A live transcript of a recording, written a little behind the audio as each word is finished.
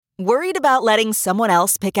Worried about letting someone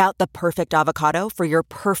else pick out the perfect avocado for your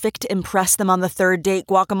perfect impress them on the third date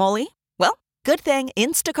guacamole? Well, good thing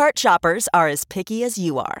Instacart shoppers are as picky as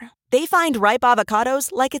you are. They find ripe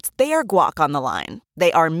avocados like it's their guac on the line.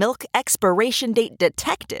 They are milk expiration date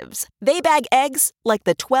detectives. They bag eggs like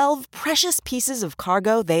the 12 precious pieces of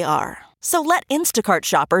cargo they are. So let Instacart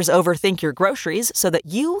shoppers overthink your groceries so that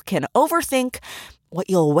you can overthink what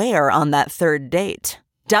you'll wear on that third date.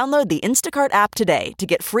 Download the Instacart app today to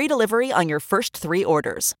get free delivery on your first 3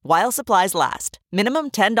 orders, while supplies last.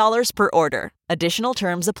 Minimum $10 per order. Additional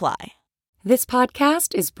terms apply. This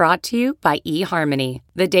podcast is brought to you by eHarmony,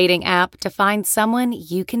 the dating app to find someone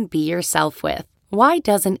you can be yourself with. Why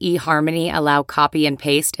doesn't eHarmony allow copy and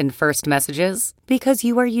paste in first messages? Because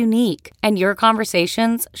you are unique, and your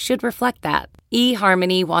conversations should reflect that.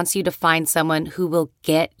 eHarmony wants you to find someone who will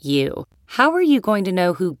get you. How are you going to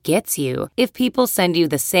know who gets you if people send you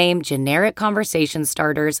the same generic conversation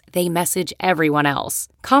starters they message everyone else?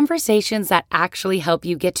 Conversations that actually help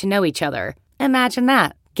you get to know each other. Imagine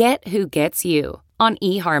that. Get who gets you on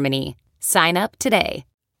eHarmony. Sign up today.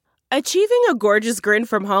 Achieving a gorgeous grin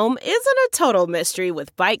from home isn't a total mystery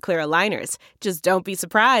with Bite Clear aligners. Just don't be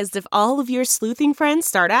surprised if all of your sleuthing friends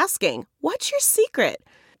start asking, "What's your secret?"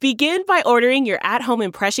 Begin by ordering your at-home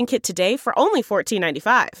impression kit today for only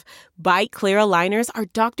 $14.95. Bite Clear aligners are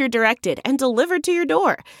doctor-directed and delivered to your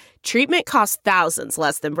door. Treatment costs thousands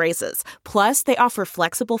less than braces. Plus, they offer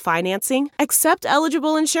flexible financing, accept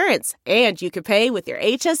eligible insurance, and you can pay with your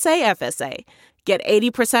HSA FSA. Get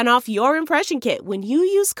 80% off your impression kit when you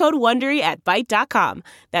use code WONDERY at Byte.com.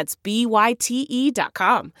 That's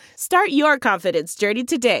BYTE.com. Start your confidence journey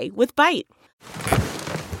today with Byte.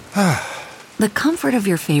 The comfort of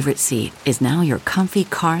your favorite seat is now your comfy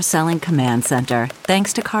car-selling command center,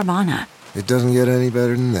 thanks to Carvana. It doesn't get any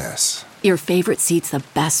better than this. Your favorite seat's the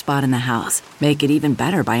best spot in the house. Make it even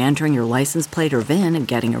better by entering your license plate or VIN and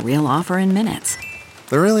getting a real offer in minutes.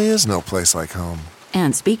 There really is no place like home.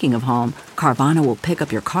 And speaking of home, Carvana will pick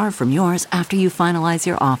up your car from yours after you finalize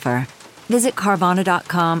your offer. Visit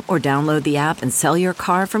Carvana.com or download the app and sell your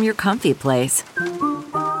car from your comfy place.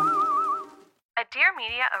 A Dear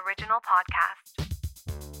Media original podcast.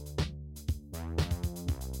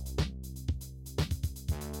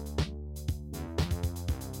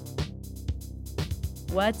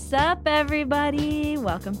 What's up, everybody?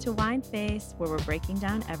 Welcome to Wine Face, where we're breaking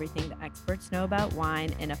down everything the experts know about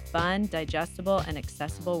wine in a fun, digestible, and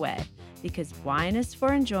accessible way. Because wine is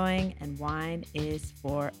for enjoying and wine is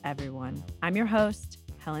for everyone. I'm your host,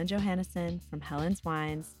 Helen Johannesson from Helen's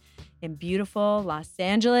Wines in beautiful Los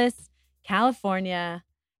Angeles, California.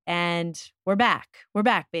 And we're back. We're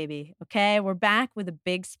back, baby. Okay, we're back with a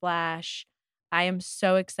big splash. I am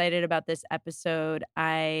so excited about this episode.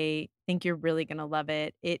 I think you're really going to love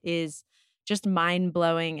it. It is just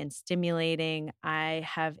mind-blowing and stimulating. I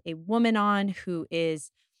have a woman on who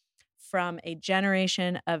is from a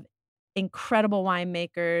generation of incredible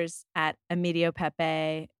winemakers at Emidio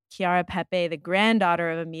Pepe. Chiara Pepe, the granddaughter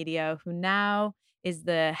of Emidio, who now is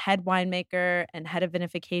the head winemaker and head of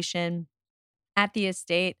vinification at the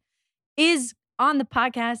estate, is on the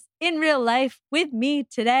podcast in real life with me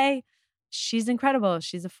today. She's incredible.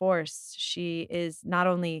 She's a force. She is not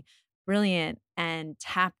only brilliant and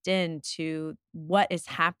tapped into what is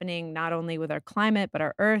happening, not only with our climate, but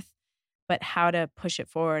our earth, but how to push it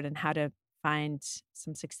forward and how to find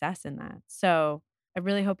some success in that. So I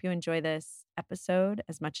really hope you enjoy this episode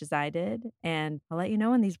as much as I did. And I'll let you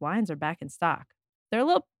know when these wines are back in stock. They're a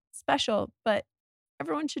little special, but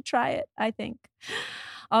everyone should try it, I think.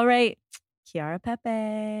 All right, Chiara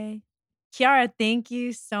Pepe. Chiara, thank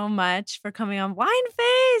you so much for coming on Wine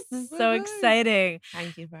Face. This is so exciting.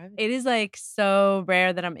 Thank you for having me. It is like so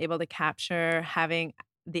rare that I'm able to capture having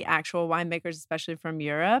the actual winemakers, especially from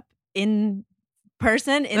Europe, in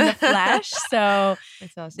person, in the flesh. So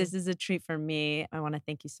It's awesome. this is a treat for me. I want to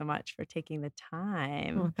thank you so much for taking the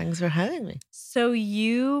time. Oh, thanks for having me. So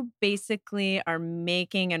you basically are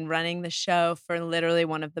making and running the show for literally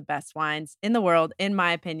one of the best wines in the world, in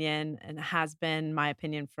my opinion, and it has been my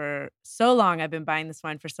opinion for so long. I've been buying this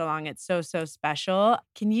wine for so long. It's so, so special.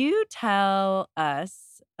 Can you tell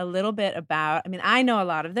us a little bit about, I mean, I know a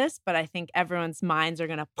lot of this, but I think everyone's minds are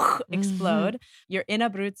going to explode. You're in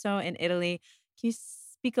Abruzzo in Italy. Can you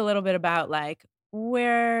speak a little bit about like,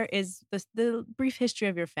 where is the brief history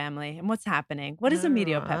of your family and what's happening? What is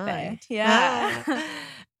Emidio Pepe? Right. Yeah.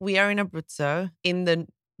 We are in Abruzzo, in the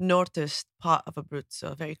northeast part of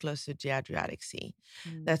Abruzzo, very close to the Adriatic Sea.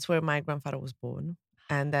 That's where my grandfather was born.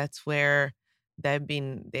 And that's where they've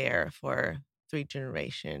been there for 3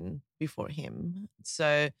 generations before him.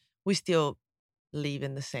 So we still live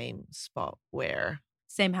in the same spot where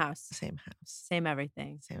Same house. Same house. Same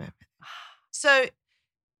everything. Same everything. So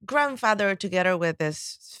grandfather, together with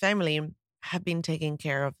his family, have been taking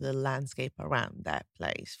care of the landscape around that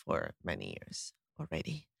place for many years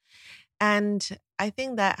already. And I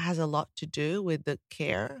think that has a lot to do with the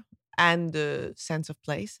care and the sense of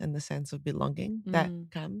place and the sense of belonging that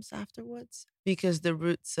comes afterwards. Because the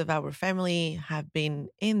roots of our family have been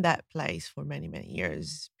in that place for many, many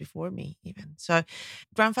years before me, even. So,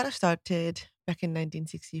 grandfather started back in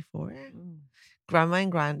 1964. Grandma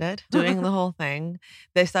and granddad doing the whole thing.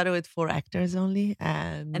 They started with 4 hectares only.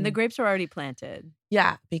 And the grapes were already planted.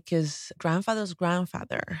 Yeah, because grandfather's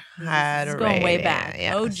grandfather had This is going way back.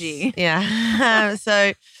 Yes. OG. Yeah.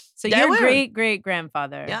 So your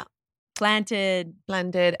great-great-grandfather. Yeah. Planted,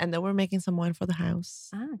 and they were making some wine for the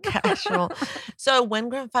house. Casual. So when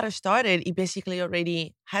grandfather started, he basically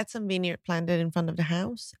already had some vineyard planted in front of the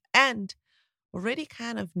house and already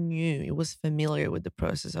kind of knew, he was familiar with the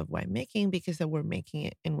process of winemaking because they were making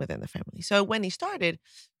it within the family. So when he started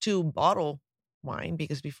to bottle wine,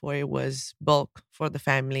 because before it was bulk for the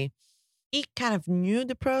family, he kind of knew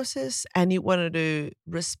the process and he wanted to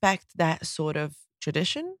respect that sort of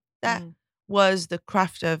tradition that was the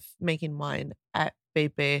craft of making wine at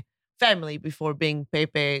Pepe family before being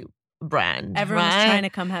Pepe brand. Everyone was trying to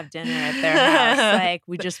come have dinner at their house. Like,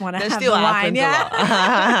 we just want to have still the wine.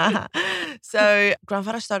 Yeah. So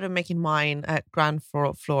grandfather started making wine at ground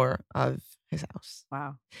floor of his house.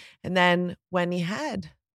 Wow. And then when he had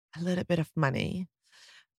a little bit of money,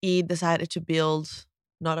 he decided to build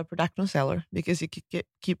not a production cellar because he could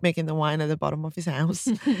keep making the wine at the bottom of his house.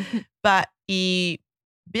 But he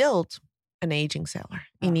built an aging cellar.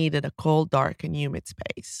 He needed a cold, dark, and humid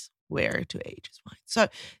space where to age his wine. So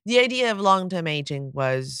the idea of long-term aging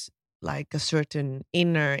was like a certain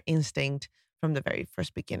inner instinct from the very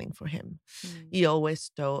first beginning for him. He always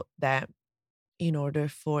thought that in order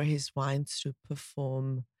for his wines to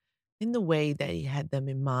perform in the way that he had them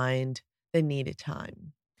in mind, they needed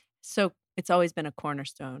time. So it's always been a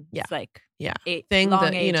cornerstone. Yeah. It's like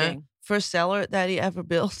long aging. First cellar that he ever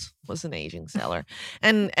built was an aging cellar.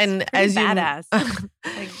 And as badass.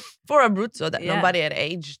 Like, for Abruzzo that nobody had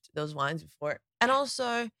aged those wines before. And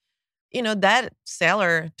also, that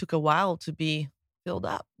cellar took a while to be filled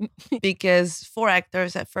up because 4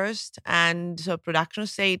 hectares at first. And so production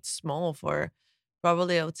stayed small for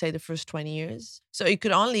probably, I would say, the first 20 years. So you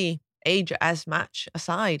could only age as much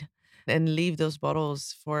aside and leave those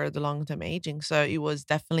bottles for the long-term aging. So it was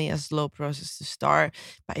definitely a slow process to start,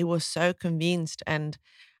 but he was so convinced. And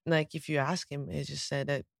like, if you ask him, he just said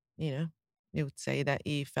that, he would say that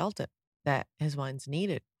he felt it, that his wines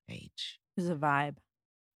needed age. It was a vibe.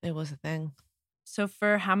 It was a thing. So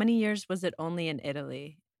for how many years was it only in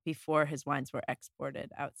Italy before his wines were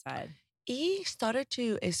exported outside? He started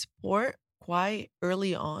to export quite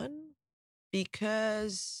early on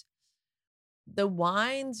because the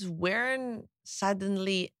wines weren't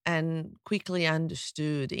suddenly and quickly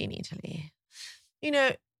understood in Italy.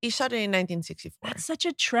 He started in 1964. That's such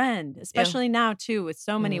a trend, especially now too, with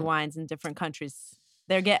so many wines in different countries.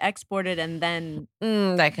 They get exported and then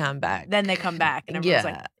they come back. Then they come back, and everyone's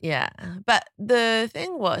like, yeah. But the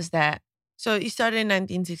thing was that so he started in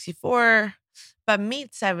 1964, but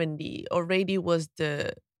mid-70 already was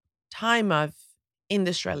the time of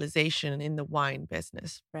industrialization in the wine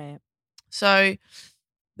business. Right. So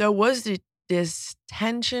there was this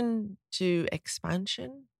tension to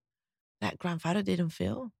expansion that grandfather didn't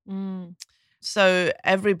feel. So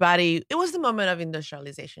it was the moment of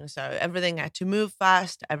industrialization. So everything had to move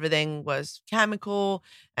fast. Everything was chemical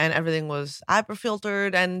and everything was hyper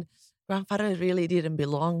filtered. And grandfather really didn't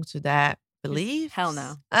belong to that belief. Hell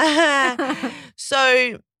no.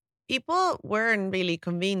 So people weren't really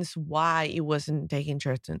convinced why he wasn't taking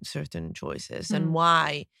certain choices and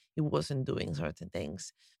why he wasn't doing certain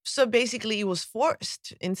things. So basically he was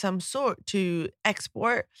forced in some sort to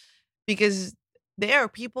export because there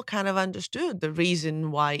people kind of understood the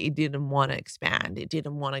reason why he didn't want to expand. He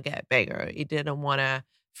didn't want to get bigger. He didn't want to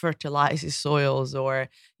fertilize his soils or,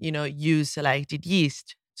 use selected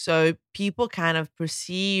yeast. So people kind of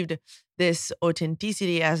perceived this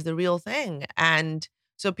authenticity as the real thing. And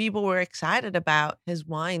so people were excited about his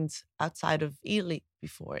wines outside of Italy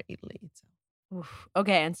before Italy itself. Oof.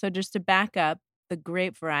 Okay, and so just to back up, the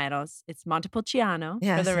grape varietals, it's Montepulciano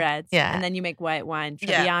for the reds. Yeah. And then you make white wine,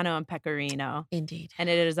 Trebbiano and Pecorino. Indeed. And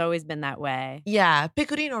it has always been that way. Yeah,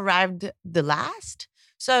 Pecorino arrived the last.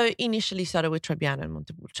 So initially started with Trebbiano and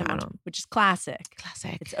Montepulciano. Which is classic.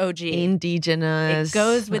 It's OG. Indigenous. It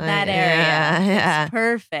goes with that area. Yeah. It's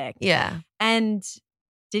perfect. Yeah. And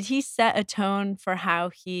did he set a tone for how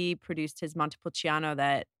he produced his Montepulciano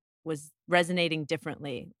that was resonating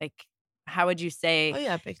differently? Like, how would you say? Oh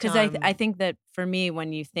yeah, big Because time. I think that for me,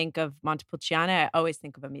 when you think of Montepulciano, I always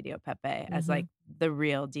think of Emidio Pepe as like the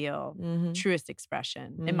real deal, truest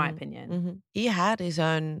expression, in my opinion. He had his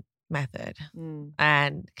own method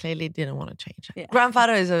and clearly didn't want to change it. Yeah.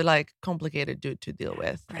 Grandfather is a like complicated dude to deal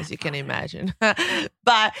with, as you can imagine.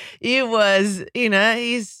 But he was,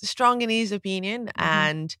 he's strong in his opinion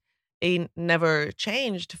and he never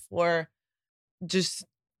changed for just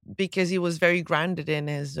because he was very grounded in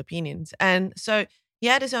his opinions. And so he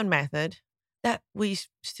had his own method that we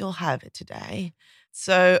still have it today.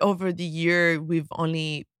 So over the year, we've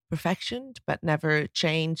only perfectioned, but never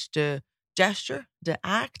changed the gesture, the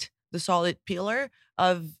act, the solid pillar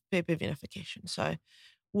of Pepe vinification. So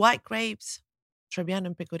white grapes, Trebbiano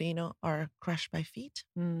and Pecorino are crushed by feet.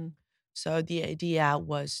 So the idea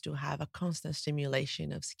was to have a constant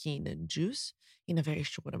stimulation of skin and juice in a very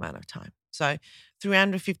short amount of time. So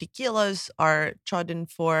 350 kilos are trodden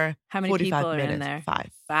for How many 45 people are minutes. in there? 5.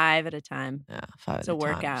 5 at a time. Yeah, 5 It's a at a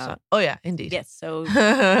time. workout. So, yeah, indeed. Yes, so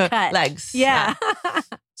cut. Legs. Yeah.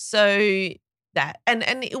 So that, and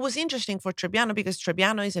it was interesting for Trebbiano because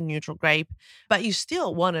Trebbiano is a neutral grape, but you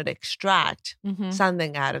still wanted to extract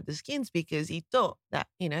something out of the skins because he thought that,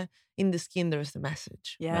 in the skin there was the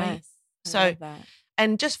message. Yes. Right? I So, love that.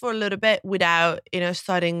 and just for a little bit without,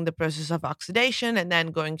 studying the process of oxidation and then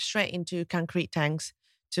going straight into concrete tanks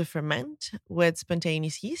to ferment with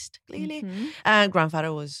spontaneous yeast, clearly.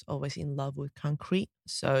 Grandfather was always in love with concrete.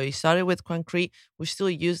 So he started with concrete. We still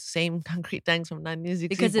use the same concrete tanks from 1964.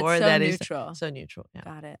 Because it's so that neutral. Is so neutral, yeah.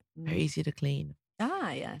 Got it. Very easy to clean.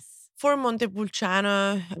 Ah, yes. For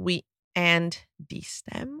Montepulciano, we end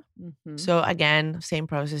destem. So again, same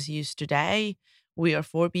process used today. We are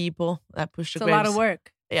 4 people that push the grapes. It's a lot of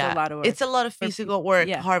work. Yeah, it's a lot of work. It's a lot of physical work.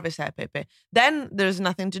 Harvest that Pepe. Then there's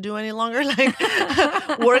nothing to do any longer.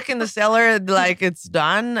 Like work in the cellar, like it's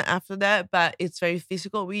done after that. But it's very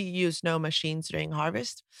physical. We use no machines during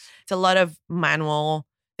harvest. It's a lot of manual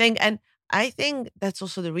thing, and I think that's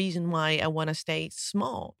also the reason why I want to stay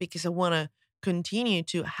small because I want to continue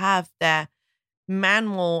to have that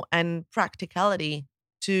manual and practicality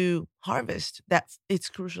to harvest. That it's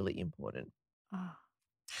crucially important. Oh.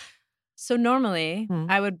 So normally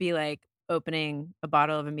I would be like opening a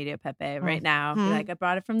bottle of Emidio Pepe right now. Be like, I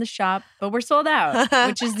brought it from the shop, but we're sold out,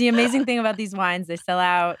 which is the amazing thing about these wines. They sell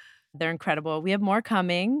out. They're incredible. We have more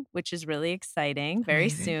coming, which is really exciting very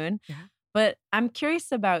soon. Yeah. But I'm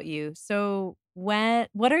curious about you. So what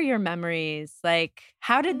are your memories? Like,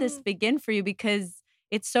 how did this begin for you? Because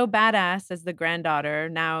it's so badass as the granddaughter.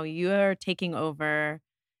 Now you're taking over.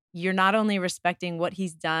 You're not only respecting what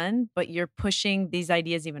he's done, but you're pushing these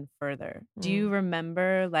ideas even further. Do you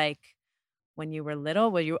remember, like, when you were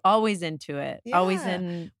little? Were you always into it? Yeah. Always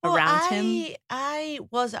around him? I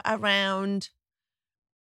was around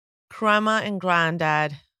Grandma and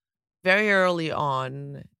Granddad very early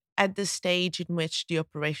on at the stage in which the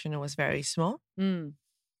operation was very small.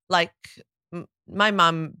 Like, my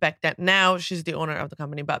mom back then, now she's the owner of the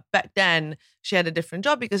company, but back then she had a different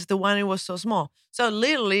job because the winery was so small. So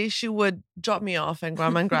literally she would drop me off and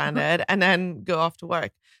Grandma and Granddad and then go off to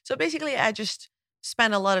work. So basically I just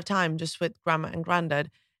spent a lot of time just with Grandma and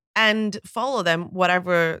Granddad and follow them,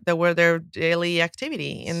 whatever they were their daily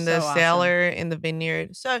activity in the cellar, in the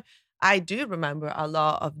vineyard. So I do remember a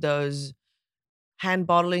lot of those hand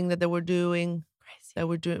bottling that they were doing. They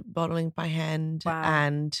were bottling by hand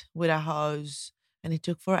and with a hose. And it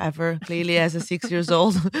took forever, clearly, as a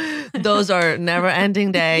 6-year-old. Those are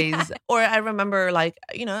never-ending days. Yeah. Or I remember, like,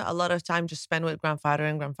 a lot of time just spent with grandfather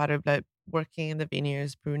and grandfather like, working in the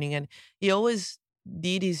vineyards, pruning. And he always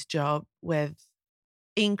did his job with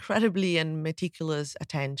incredibly and meticulous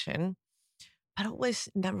attention. But always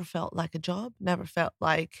never felt like a job, never felt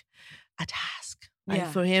like a task. Like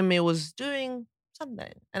for him, it was doing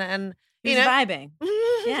something. And He's vibing.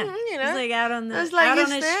 Yeah. He's like out on his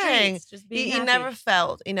streets, just being happy.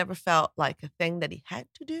 He never felt like a thing that he had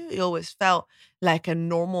to do. He always felt like a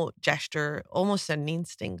normal gesture, almost an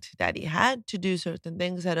instinct that he had to do certain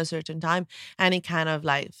things at a certain time. And he kind of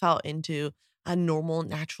like fell into a normal,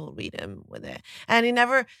 natural rhythm with it.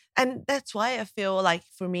 And that's why I feel like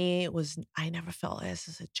for me, I never felt this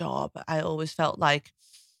as a job. I always felt like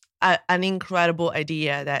an incredible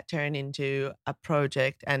idea that turned into a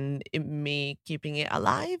project and me keeping it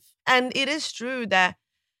alive. And it is true that,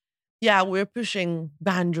 we're pushing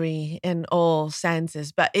boundary in all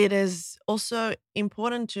senses, but it is also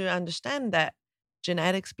important to understand that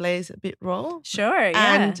genetics plays a big role. Sure,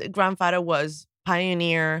 yeah. And grandfather was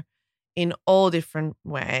pioneer in all different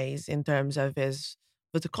ways in terms of his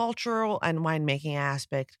viticultural and winemaking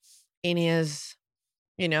aspect in his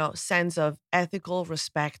sense of ethical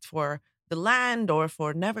respect for the land or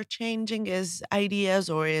for never changing his ideas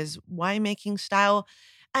or his winemaking style.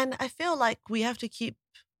 And I feel like we have to keep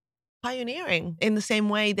pioneering in the same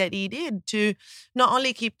way that he did to not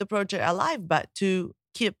only keep the project alive, but to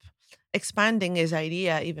keep expanding his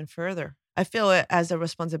idea even further. I feel it as a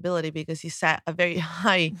responsibility because he set a very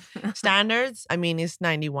high standards. I mean, he's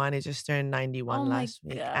 91. He just turned 91 Oh my last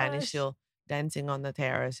week, and he's gosh. still dancing on the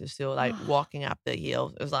terrace. He's still like walking up the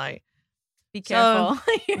hill. It was like, Be so,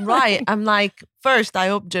 careful. You're right. like, I'm like, first, I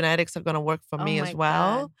hope genetics are going to work for oh me my as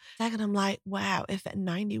well. God. Second, I'm like, wow, if at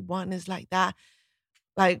 91 is like that,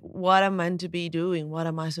 like, what am I meant to be doing? What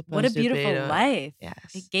am I supposed What a to be beautiful doing? life.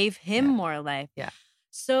 Yes. It gave him Yeah. more life. Yeah.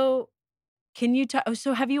 So can you talk?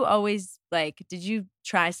 So have you always did you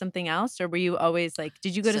try something else, or were you always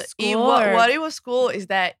did you go to school? What it was cool is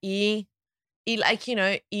that he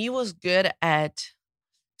he was good at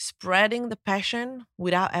spreading the passion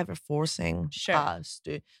without ever forcing us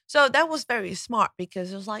to. So that was very smart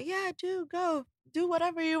because it was like, yeah, do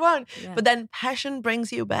whatever you want. Yeah. But then passion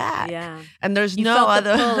brings you back. Yeah. And there's You no felt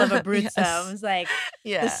other the pull of a Bruzzo. Yes. It was like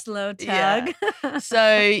Yeah. the slow tug. Yeah. So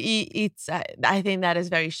it's I think that is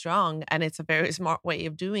very strong, and it's a very smart way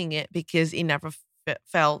of doing it because it never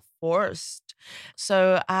felt forced.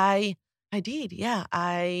 So I did, yeah.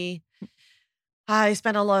 I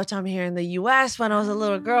spent a lot of time here in the US when I was a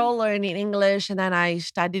little girl learning English, and then I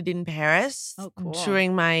studied in Paris. Oh, cool.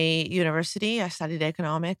 During my university. I studied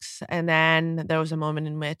economics, and then there was a moment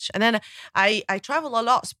in which, and then I travel a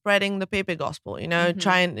lot spreading the Pepe gospel,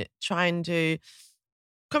 trying to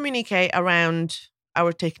communicate around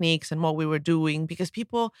our techniques and what we were doing, because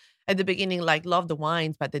people at the beginning loved the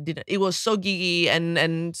wines, but they didn't. It was so geeky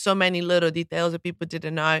and so many little details that people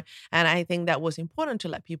didn't know. And I think that was important to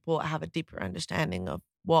let people have a deeper understanding of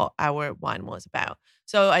what our wine was about.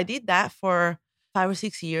 So I did that for 5 or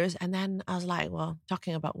 6 years, and then I was like, well,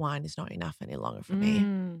 talking about wine is not enough any longer for me.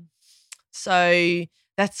 So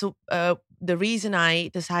that's the reason I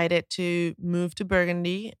decided to move to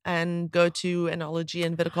Burgundy and go to enology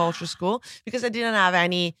and viticulture school, because I didn't have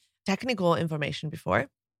any technical information before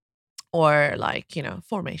or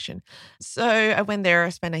formation. So I went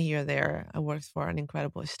there, spent a year there. I worked for an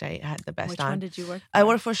incredible estate. I had the best Which time. one did you work for? I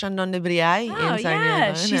worked for Chandon de Briaille Oh, in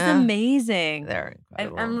yeah. Saint-Germain. She's amazing. They're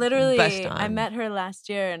incredible. I'm Best literally, time. I met her last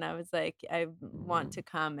year and I was like, I want to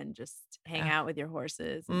come and just hang out with your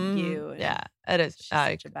horses and you. And yeah, it is. she's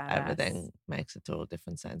such a badass. Everything makes a total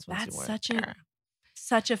different sense once That's you work there.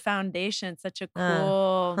 such a foundation, such a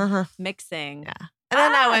cool mixing. Yeah. And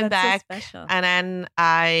then I went that's back, so special. and then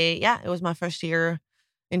it was my first year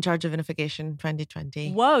in charge of vinification,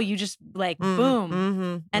 2020. Whoa, you just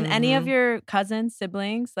boom. And any of your cousins,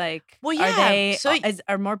 siblings, well, yeah. are they,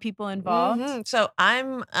 are more people involved? So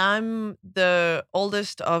I'm the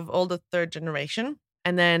oldest of all the third generation.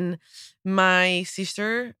 And then my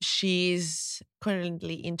sister, she's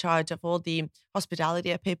currently in charge of all the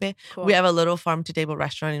hospitality at Pepe. Cool. We have a little farm-to-table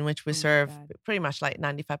restaurant in which we serve God. pretty much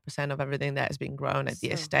 95% of everything that has been grown at the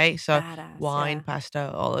So estate. So badass, wine, yeah.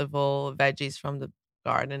 pasta, olive oil, veggies from the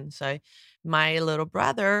garden. So my little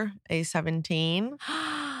brother is 17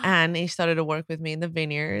 and he started to work with me in the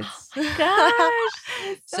vineyards. Oh my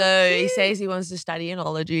gosh. So he cute. says he wants to study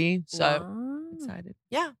enology. So Wow. excited.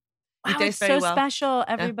 Yeah. Wow, He it's tastes very so well. special.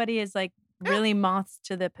 Everybody is really moths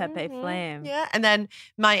to the Pepe flame. Yeah. And then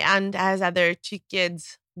my aunt has other 2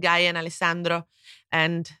 kids, Gaia and Alessandro,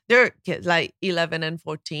 and they're kids 11 and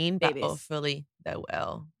 14, but Babies. hopefully they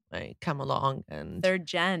will come along and Third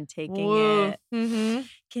gen taking Woo. it. Mm-hmm.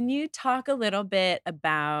 Can you talk a little bit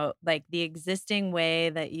about the existing way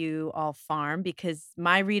that you all farm? Because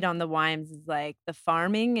my read on the wines is the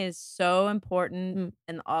farming is so important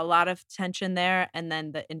and a lot of tension there, and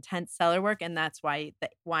then the intense cellar work, and that's why the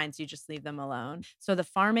wines you just leave them alone. So the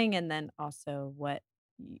farming, and then also what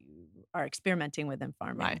you are experimenting with in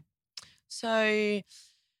farming. Right. So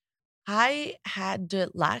I had the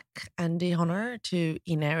luck and the honor to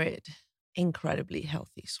inherit incredibly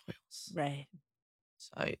healthy soils. Right.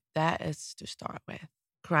 So that is to start with.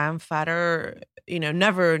 Grandfather,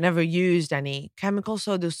 never used any chemicals,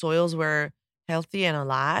 so the soils were healthy and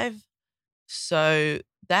alive. So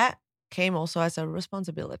that came also as a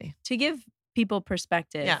responsibility. To give people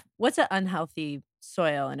perspective, what's an unhealthy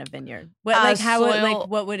soil in a vineyard?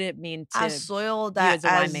 What would it mean to a soil that you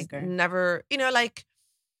as a winemaker? Never,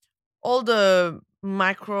 all the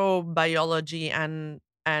microbiology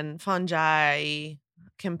and fungi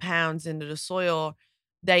compounds into the soil,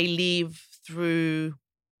 they live through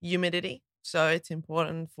humidity. So it's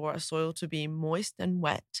important for a soil to be moist and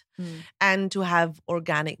wet and to have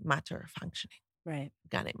organic matter functioning. Right.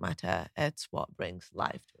 organic matter. It's what brings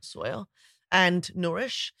life to the soil and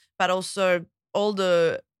nourish, but also all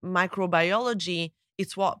the microbiology.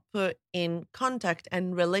 It's what put in contact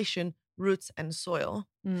and relation roots and soil.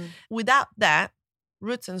 Without that,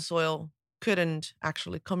 roots and soil couldn't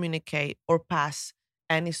actually communicate or pass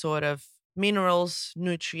any sort of minerals,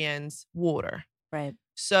 nutrients, water. Right.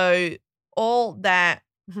 So all that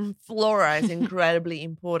flora is incredibly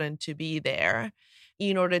important to be there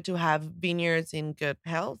in order to have vineyards in good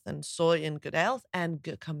health and soil in good health and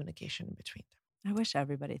good communication between I wish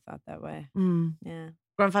everybody thought that way. them. Yeah.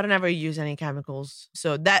 Grandfather never used any chemicals.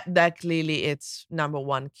 So that clearly it's number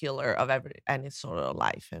one killer of any sort of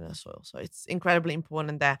life in a soil. So it's incredibly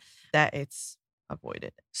important that it's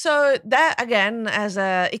avoided. So that again,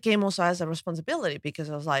 it came also as a responsibility because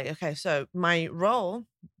I was like, okay, so my role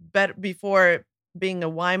before being a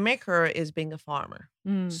winemaker is being a farmer.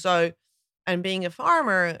 So, and being a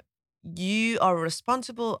farmer, you are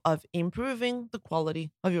responsible of improving the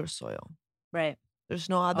quality of your soil. Right. There's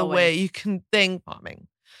no other way you can think farming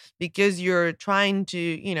because you're trying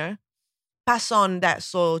to, pass on that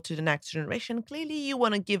soil to the next generation. Clearly, you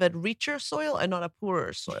want to give a richer soil and not a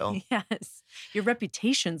poorer soil. Yes. Your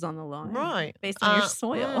reputation's on the line. Right. Based on your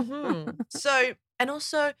soil. So, and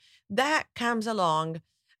also that comes along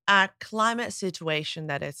a climate situation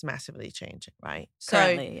that is massively changing, right?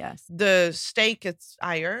 Currently, yes. The stake is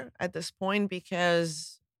higher at this point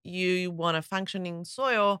because you want a functioning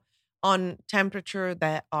soil on temperature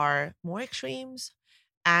that are more extremes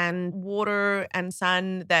and water and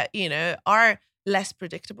sun that, are less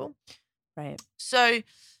predictable. Right. So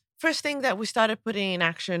first thing that we started putting in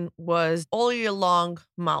action was all year long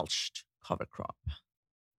mulched cover crop.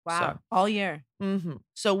 Wow. So, all year.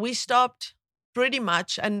 So we stopped pretty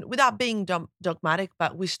much, and without being dogmatic,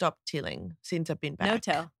 but we stopped tilling since I've been back. No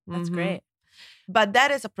till. That's great. But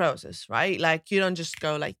that is a process, right? Like you don't just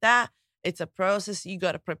go like that. It's a process. You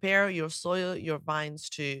got to prepare your soil, your vines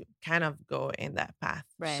to kind of go in that path.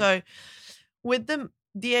 Right. So with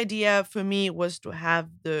the idea for me was to have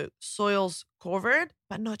the soils covered,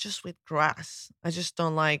 but not just with grass. I just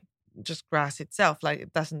don't like just grass itself. Like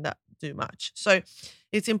it doesn't do much. So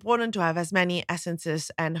it's important to have as many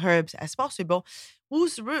essences and herbs as possible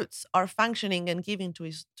whose roots are functioning and giving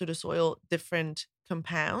to the soil different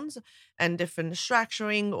compounds and different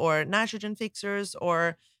structuring or nitrogen fixers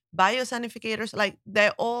or biosanificators. Like they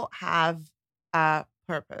all have a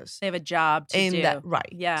purpose. They have a job to do. That, right.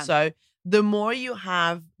 Yeah. So the more you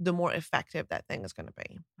have, the more effective that thing is going to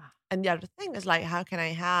be. And the other thing is like, how can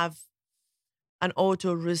I have an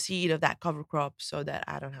auto reseed of that cover crop so that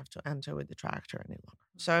I don't have to enter with the tractor any longer?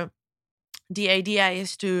 So the idea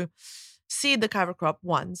is to seed the cover crop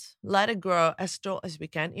once, let it grow as tall as we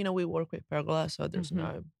can. We work with pergola, so there's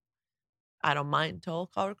I don't mind tall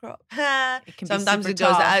cover crop. Sometimes it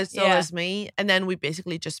goes as tall as me. And then we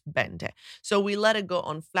basically just bend it. So we let it go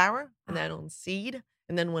on flower and then on seed.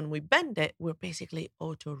 And then when we bend it, we're basically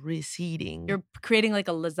auto-reseeding. You're creating like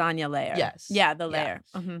a lasagna layer. Yes. Yeah, the layer.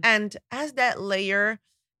 Yeah. And as that layer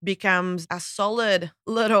becomes a solid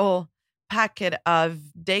little packet of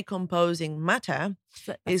decomposing matter,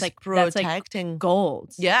 is like protecting like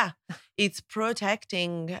gold. Yeah. It's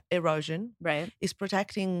protecting erosion. Right. It's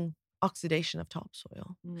protecting oxidation of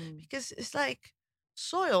topsoil. Because it's like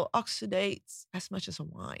soil oxidates as much as a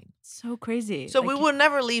wine. So crazy. So we would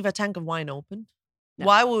never leave a tank of wine open. No.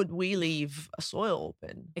 Why would we leave a soil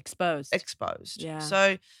open? Exposed. Yeah.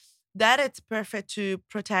 So that it's perfect to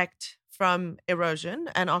protect from erosion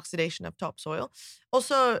and oxidation of topsoil.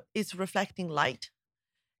 Also, it's reflecting light.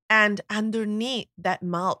 And underneath that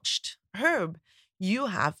mulched herb, you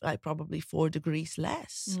have like probably 4 degrees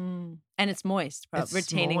less. And it's moist,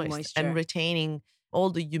 retaining moisture. And retaining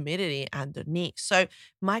all the humidity underneath. So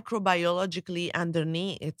microbiologically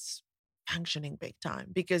underneath, it's functioning big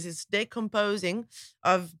time because it's decomposing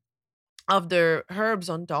of the herbs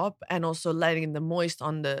on top and also letting the moist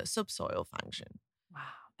on the subsoil function. Wow.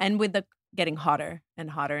 And with the getting hotter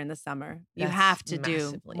and hotter in the summer, you have to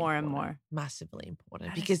do more and more. Massively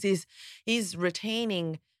important because he's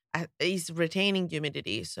retaining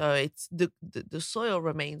humidity, so it's the soil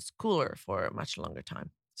remains cooler for a much longer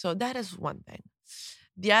time. So that is one thing.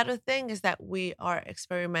 The other thing is that we are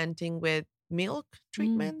experimenting with milk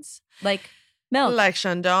treatments, like milk, like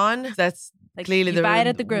Chandon. That's like clearly you buy it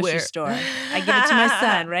at the grocery store. I give it to my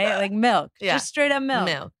son, right? Like milk, just straight up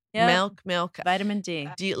milk. Milk, vitamin D,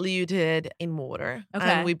 diluted in water,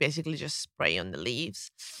 and we basically just spray on the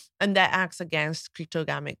leaves, and that acts against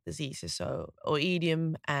cryptogamic diseases, so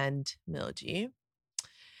oidium and mildew.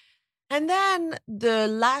 And then the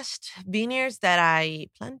last vineyards that I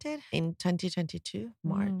planted in 2022,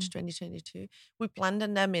 March 2022, we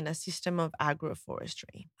planted them in a system of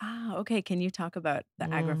agroforestry. Ah, okay. Can you talk about the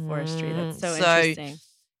agroforestry? That's so So interesting.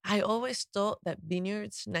 I always thought that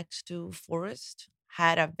vineyards next to forest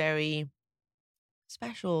had a very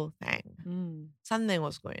special thing. Something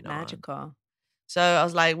was going on. Magical. So I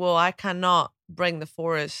was like, well, I cannot bring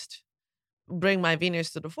my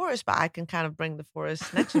vineyards to the forest, but I can kind of bring the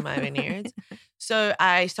forest next to my vineyards. So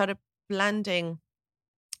I started planting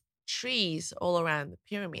trees all around the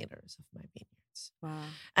perimeters of my vineyards. Wow.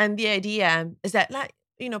 And the idea is that, like,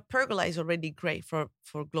 pergola is already great for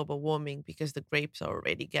global warming because the grapes are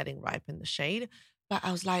already getting ripe in the shade. But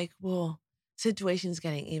I was like, well, situation's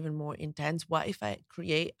getting even more intense. What if I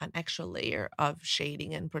create an extra layer of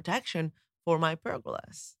shading and protection for my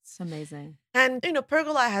pergolas? It's amazing. And,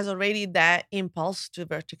 pergola has already that impulse to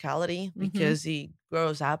verticality because it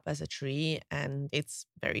grows up as a tree and it's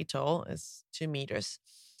very tall. It's 2 meters.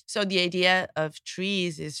 So the idea of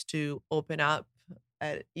trees is to open up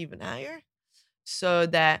at even higher so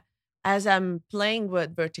that as I'm playing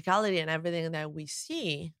with verticality and everything that we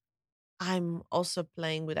see, I'm also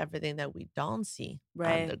playing with everything that we don't see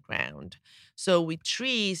underground. So with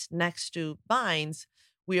trees next to vines,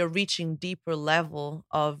 we are reaching deeper level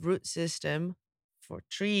of root system for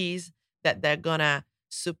trees that they're gonna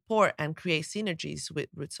support and create synergies with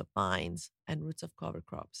roots of vines and roots of cover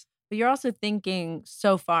crops. But you're also thinking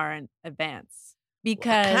so far in advance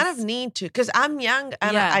because I kind of need to, because I'm young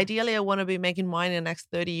and ideally I want to be making wine in the next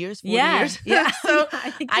 30 years, 40 years. Yeah. So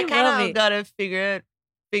I think I you kind will of be. got to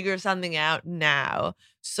figure something out now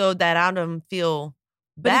so that I don't feel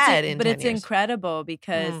bad in 10 But it's years. incredible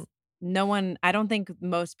because I don't think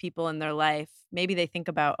most people in their life, maybe they think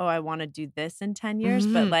about, I want to do this in 10 years,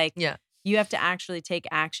 but you have to actually take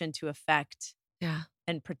action to affect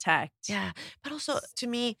and protect. Yeah. But also to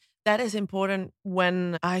me, that is important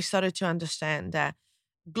when I started to understand that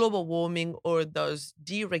global warming or those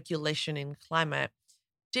deregulation in climate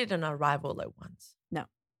didn't arrive all at once. No.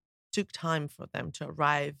 Took time for them to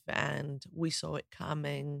arrive and we saw it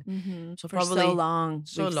coming. So for so long,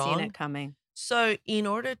 we've long. seen it coming. So in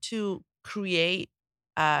order to create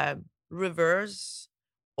reverse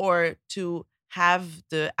or to have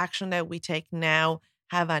the action that we take now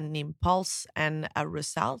have an impulse and a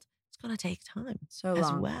result, it's going to take time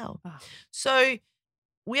as well. Oh. So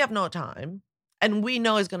we have no time and we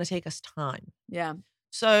know it's going to take us time. Yeah.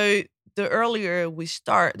 So the earlier we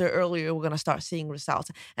start, the earlier we're going to start seeing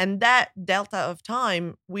results. And that delta of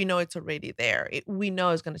time, we know it's already there. We know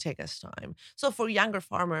it's going to take us time. So for younger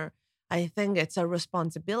farmer, I think it's a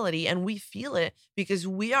responsibility and we feel it because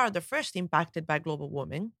we are the first impacted by global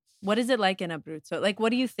warming. What is it like in Abruzzo? Like, what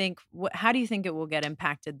do you think? How do you think it will get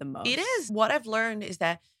impacted the most? It is. What I've learned is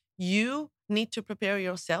that you need to prepare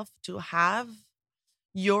yourself to have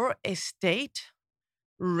your estate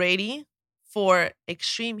ready for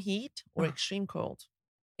extreme heat or extreme cold.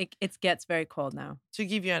 It gets very cold now. To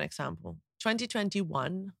give you an example,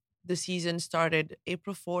 2021, the season started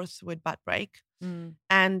April 4th with bad break.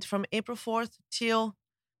 And from April 4th till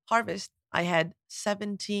harvest, I had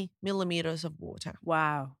 70 millimeters of water.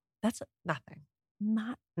 Wow. That's nothing.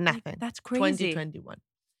 Nothing. Like, that's crazy. 2021.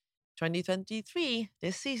 2023,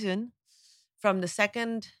 this season, from the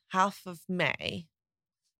second half of May,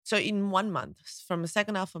 so in 1 month, from the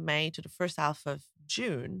second half of May to the first half of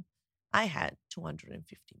June, I had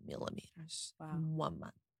 250 millimeters in 1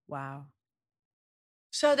 month. Wow.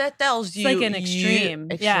 So that tells you... It's like an extreme.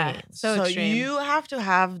 Yeah, so extreme. You have to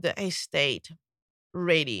have the estate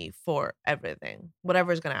ready for everything,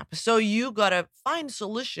 whatever is going to happen. So you got to find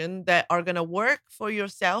solutions that are going to work for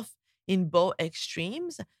yourself in both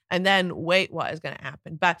extremes and then wait what is going to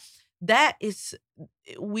happen. But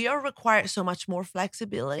we are required so much more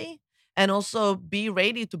flexibility and also be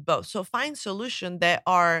ready to both. So find solutions that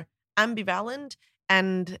are ambivalent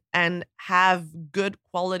and have good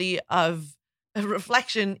quality of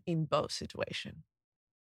reflection in both situations.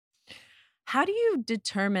 How do you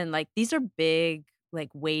determine, like, these are big, like,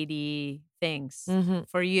 weighty things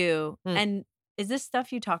for you? And is this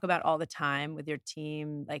stuff you talk about all the time with your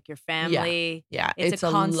team, like your family? Yeah. It's a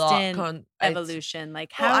constant evolution.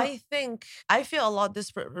 Like, how? Well, I feel a lot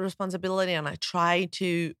this responsibility and I try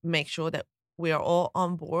to make sure that we are all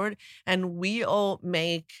on board and we all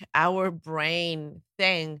make our brain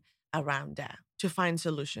thing around that to find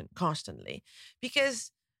solution constantly.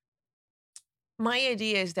 Because my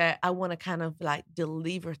idea is that I want to kind of like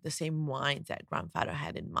deliver the same wines that grandfather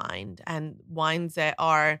had in mind and wines that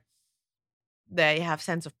they have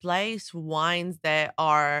sense of place, wines that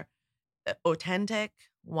are authentic,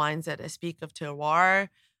 wines that speak of terroir,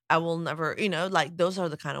 I will never, like those are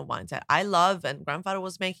the kind of wines that I love and grandfather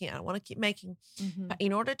was making. And I want to keep making. But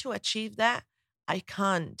in order to achieve that, I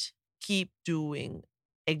can't keep doing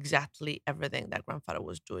exactly everything that grandfather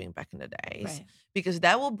was doing back in the days, Right. because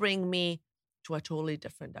that will bring me to a totally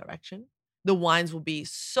different direction. The wines will be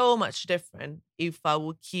so much different if I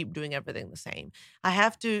will keep doing everything the same. I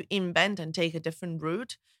have to invent and take a different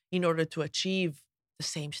route in order to achieve the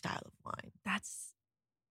same style of wine. That's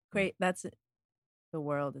great. The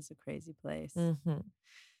world is a crazy place. Mm-hmm.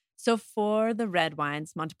 So for the red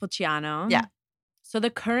wines, Montepulciano. Yeah. So the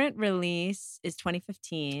current release is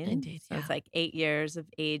 2015. Indeed, So it's like 8 years of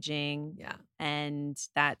aging. Yeah. And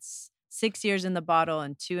that's 6 years in the bottle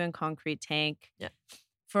and 2 in concrete tank. Yeah.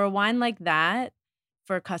 For a wine like that,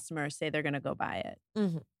 for customers, say they're going to go buy it.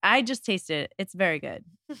 Mm-hmm. I just tasted it. It's very good.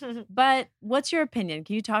 But what's your opinion?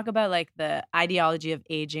 Can you talk about like the ideology of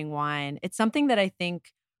aging wine? It's something that I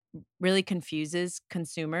think really confuses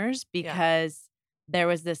consumers because there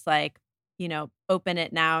was this like, open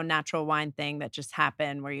it now natural wine thing that just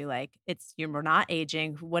happened where we're not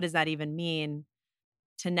aging. What does that even mean?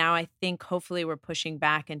 To now, I think hopefully we're pushing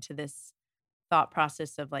back into this thought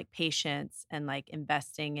process of like patience and like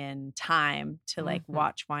investing in time to like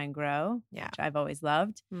watch wine grow, which I've always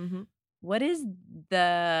loved. Mm-hmm. What is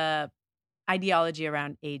the ideology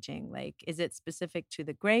around aging? Like, is it specific to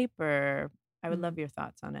the grape, or I would love your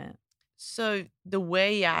thoughts on it. So the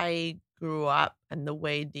way I grew up and the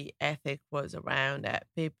way the ethic was around at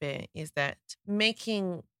Pepe is that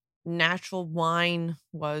making natural wine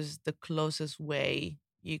was the closest way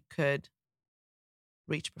you could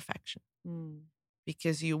reach perfection,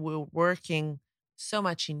 because you were working so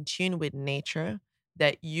much in tune with nature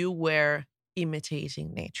that you were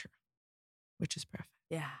imitating nature, which is perfect.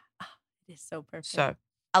 Yeah, it is so perfect. So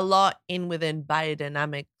a lot within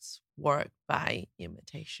biodynamics work by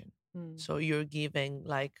imitation. So you're giving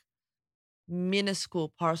like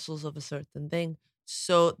minuscule parcels of a certain thing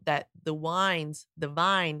so that the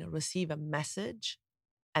vine receive a message,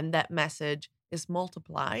 and that message is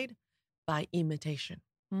multiplied by imitation.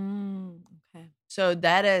 Okay. So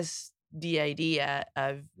that is the idea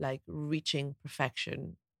of like reaching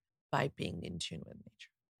perfection by being in tune with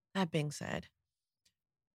nature. That being said,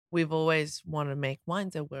 we've always wanted to make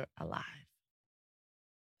wines that were alive.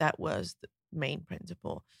 That was the main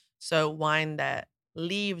principle. So wine that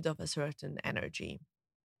lived of a certain energy.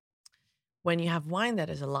 When you have wine that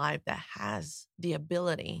is alive, that has the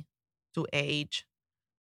ability to age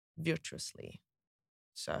virtuously.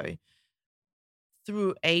 So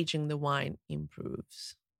through aging, the wine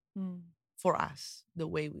improves for us, the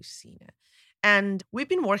way we've seen it. And we've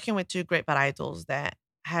been working with 2 great varietals that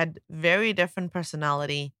had very different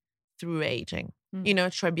personality through aging.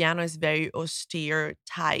 Trebbiano is very austere,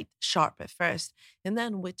 tight, sharp at first. And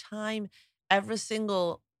then with time, every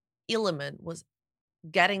single element was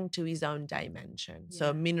getting to his own dimension. Yeah.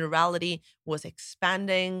 So minerality was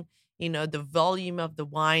expanding. The volume of the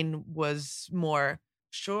wine was more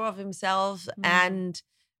sure of himself, and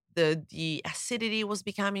the acidity was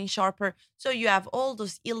becoming sharper. So you have all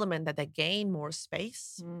those elements that they gain more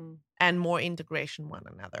space and more integration one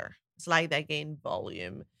another. It's like they gain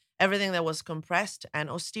volume. Everything that was compressed and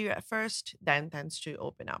austere at first then tends to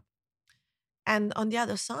open up. And on the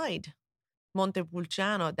other side,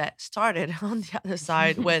 Montepulciano, that started on the other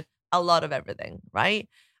side with a lot of everything, right?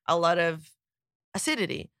 A lot of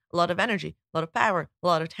acidity, a lot of energy, a lot of power, a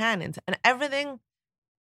lot of tannins, and everything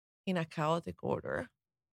in a chaotic order.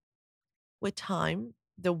 With time,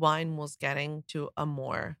 the wine was getting to a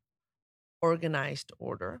more organized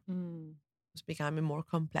order. It was becoming more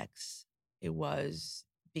complex. It was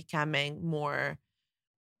becoming more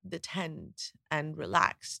detent and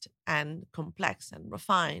relaxed and complex and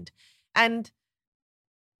refined. And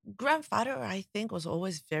grandfather, I think, was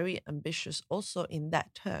always very ambitious also in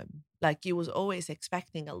that term. Like he was always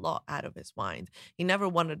expecting a lot out of his wines. He never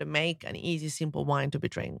wanted to make an easy, simple wine to be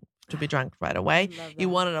drunk right away. He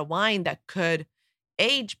wanted a wine that could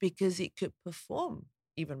age because it could perform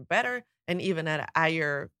even better and even at a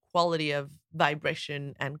higher quality of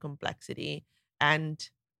vibration and complexity, and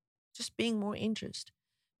just being more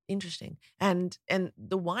interesting. And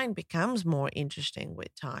the wine becomes more interesting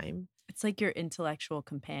with time. It's like your intellectual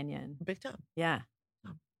companion. Big time. Yeah.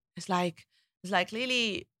 It's like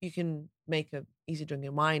Lily, you can make a easy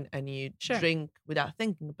drinking wine and you drink without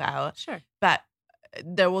thinking about. Sure. But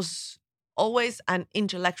there was always an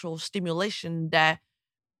intellectual stimulation that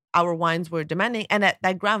our wines were demanding, and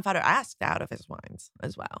that grandfather asked out of his wines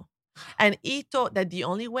as well. And he thought that the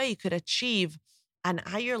only way he could achieve an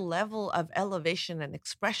higher level of elevation and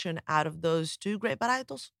expression out of those 2 great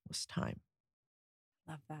varietals was time.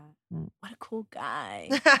 Love that. Mm. What a cool guy.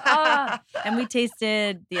 Ah. And we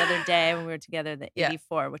tasted the other day when we were together the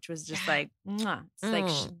 84, which was just like, mwah. It's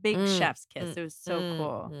like big chef's kiss. It was so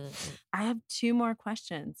cool. I have 2 more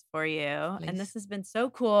questions for you. Please. And this has been so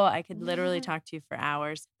cool. I could literally talk to you for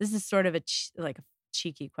hours. This is sort of a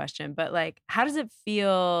cheeky question, but like, how does it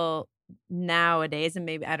feel nowadays? And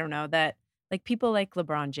maybe, I don't know, that like people like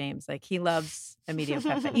LeBron James, like he loves Emidio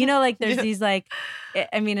Pepe. You know, like there's these like,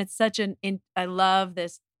 I mean, it's such I love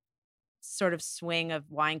this sort of swing of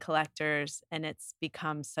wine collectors, and it's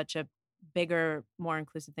become such a bigger, more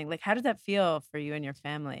inclusive thing. Like, how does that feel for you and your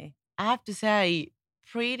family? I have to say,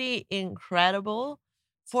 pretty incredible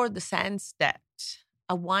for the sense that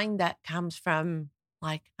a wine that comes from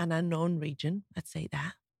like an unknown region, let's say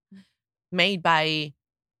that, made by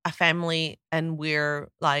a family, and we are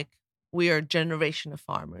a generation of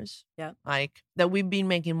farmers. Yeah. Like that we've been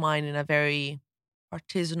making wine in a very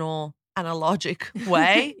artisanal, analogic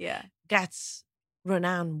way. Yeah. Gets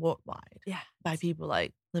renowned worldwide. Yeah. By people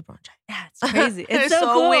like LeBron James. Yeah, it's crazy. It's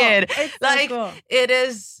so cool. weird. It's like so cool. it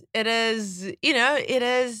is, it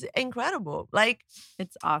is incredible. Like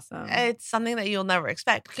it's awesome. It's something that you'll never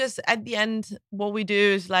expect, because at the end, what we do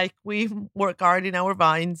is like we work hard in our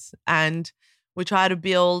vines and we try to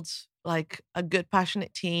build like a good,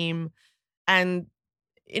 passionate team. And,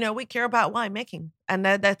 we care about winemaking, and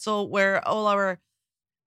that's all where all our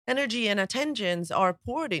energy and attentions are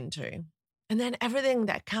poured into. And then everything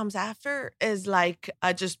that comes after is like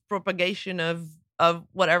a just propagation of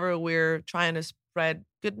whatever we're trying to spread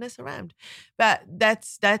goodness around. But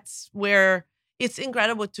that's where it's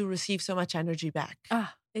incredible to receive so much energy back.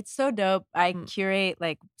 It's so dope. I curate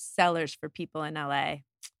like cellars for people in LA,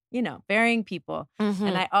 varying people. Mm-hmm.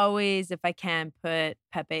 And I always, if I can, put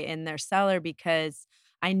Pepe in their cellar because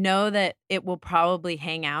I know that it will probably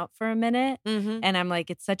hang out for a minute. Mm-hmm. And I'm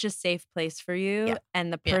like, it's such a safe place for you. Yeah.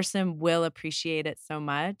 And the person will appreciate it so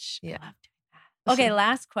much. Yeah. I love doing that. Okay,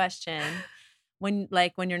 last question. When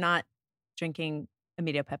you're not drinking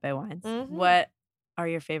Emidio Pepe wines, what are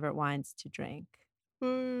your favorite wines to drink?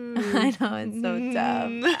 I know it's so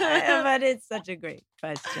tough, but it's such a great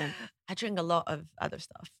question. I drink a lot of other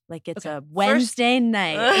stuff. Like it's a Wednesday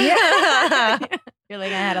night. You're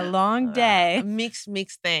like, I had a long day.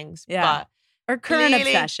 Mixed things. Yeah. But or current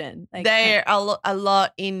really, obsession. Like, they're a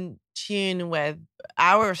lot in tune with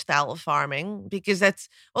our style of farming, because that's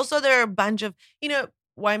also, there are a bunch of,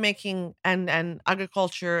 winemaking and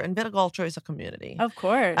agriculture and viticulture is a community. Of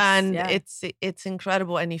course. And it's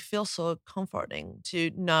incredible, and it feels so comforting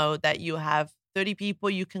to know that you have 30 people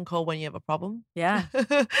you can call when you have a problem. Yeah.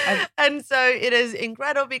 And so it is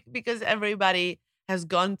incredible because everybody has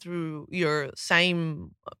gone through your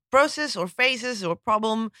same process or phases or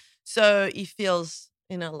problem. So it feels,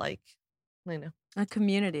 like, a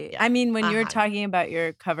community. Yeah. I mean, when you were talking about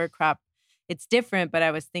your cover crop, it's different, but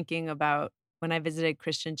I was thinking about when I visited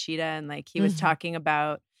Christian Cheetah, and like he was talking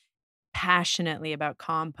about passionately about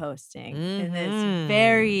composting, and it's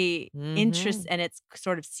very interesting, and it's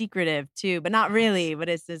sort of secretive too, but not really. But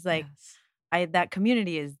it's just like that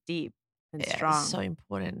community is deep and strong. It's so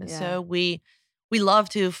important. Yeah. So we love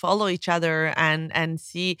to follow each other and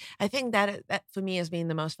see. I think that for me has been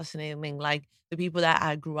the most fascinating thing. Like the people that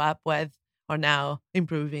I grew up with are now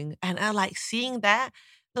improving, and I like seeing that.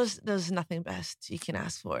 There's nothing best you can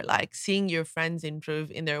ask for. Like seeing your friends improve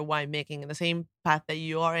in their winemaking in the same path that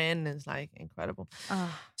you are in is like incredible.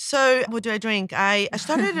 So what do I drink? I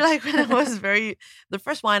started like when I was the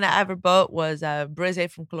first wine I ever bought was a Brézé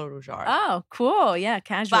from Clos Rougeard. Oh, cool. Yeah,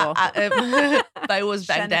 casual. But it was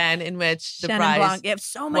back then in which the Chenin price Blanc. You have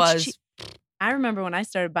so much cheap. I remember when I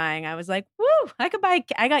started buying, I was like, woo, I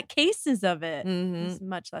got cases of it. It's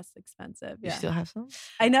much less expensive. You still have some?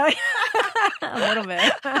 I know. A little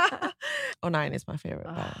bit. 09 is my favorite.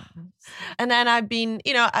 And then I've been,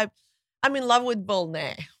 I'm in love with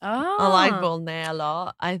Volnay. I like Volnay a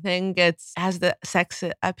lot. I think it has the sex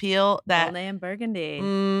appeal that Volnay and Burgundy,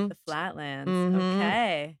 the flatlands.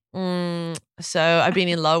 Okay. So I've been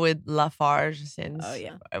in love with Lafarge since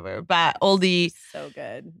forever. But all the so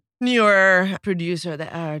good newer producer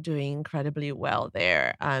that are doing incredibly well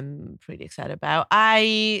there, I'm pretty excited about.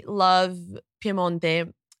 I love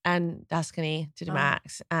Piemonte and Tuscany to the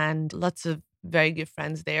max, and lots of very good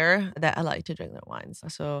friends there that I like to drink their wines.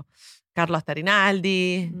 So Carlotta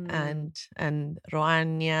Rinaldi and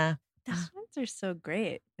Roagna. Those wines are so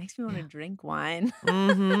great. Makes me want to drink wine.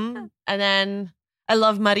 And then I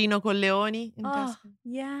love Marino Colleoni in Tuscany.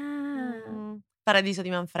 Yeah. Paradiso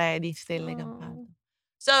di Manfredi, Stelle Campane.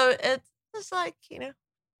 So it's just like,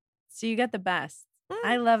 So you got the best.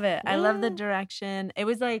 I love it. I love the direction. It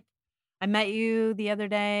was like, I met you the other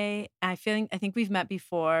day. I think we've met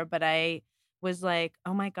before, but I was like,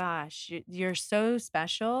 oh my gosh, you're so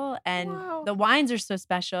special. And Wow. the wines are so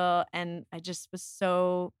special. And I just was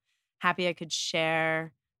so happy I could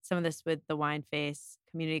share some of this with the Wine Face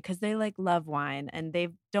community because they like love wine and they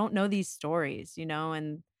don't know these stories,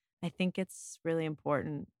 and I think it's really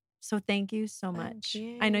important. So thank you so much.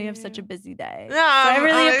 I know you have such a busy day. No, so I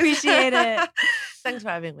really I'm- appreciate it. Thanks for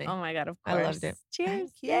having me. Oh my God, of I course. loved it. Cheers.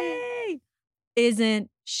 Thank you. Yay. Isn't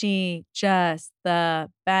she just the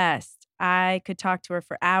best? I could talk to her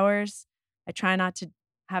for hours. I try not to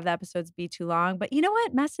have the episodes be too long, but you know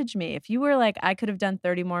what? Message me. If you were like, I could have done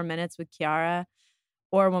 30 more minutes with Chiara,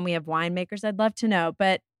 or when we have winemakers, I'd love to know.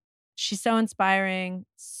 But she's so inspiring,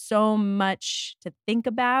 so much to think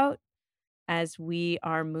about as we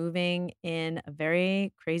are moving in a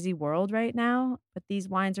very crazy world right now. But these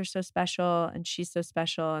wines are so special, and she's so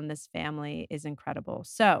special, and this family is incredible.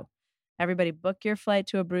 So, everybody, book your flight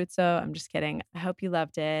to Abruzzo. I'm just kidding. I hope you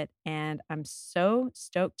loved it. And I'm so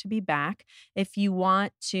stoked to be back. If you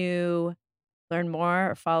want to learn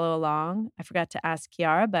more or follow along, I forgot to ask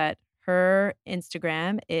Chiara, but her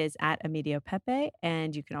Instagram is at Emidio Pepe.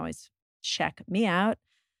 And you can always check me out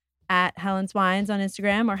at Helen's Wines on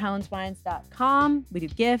Instagram or helenswines.com. We do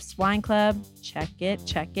gifts, wine club. Check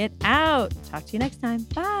it out. Talk to you next time.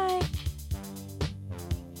 Bye.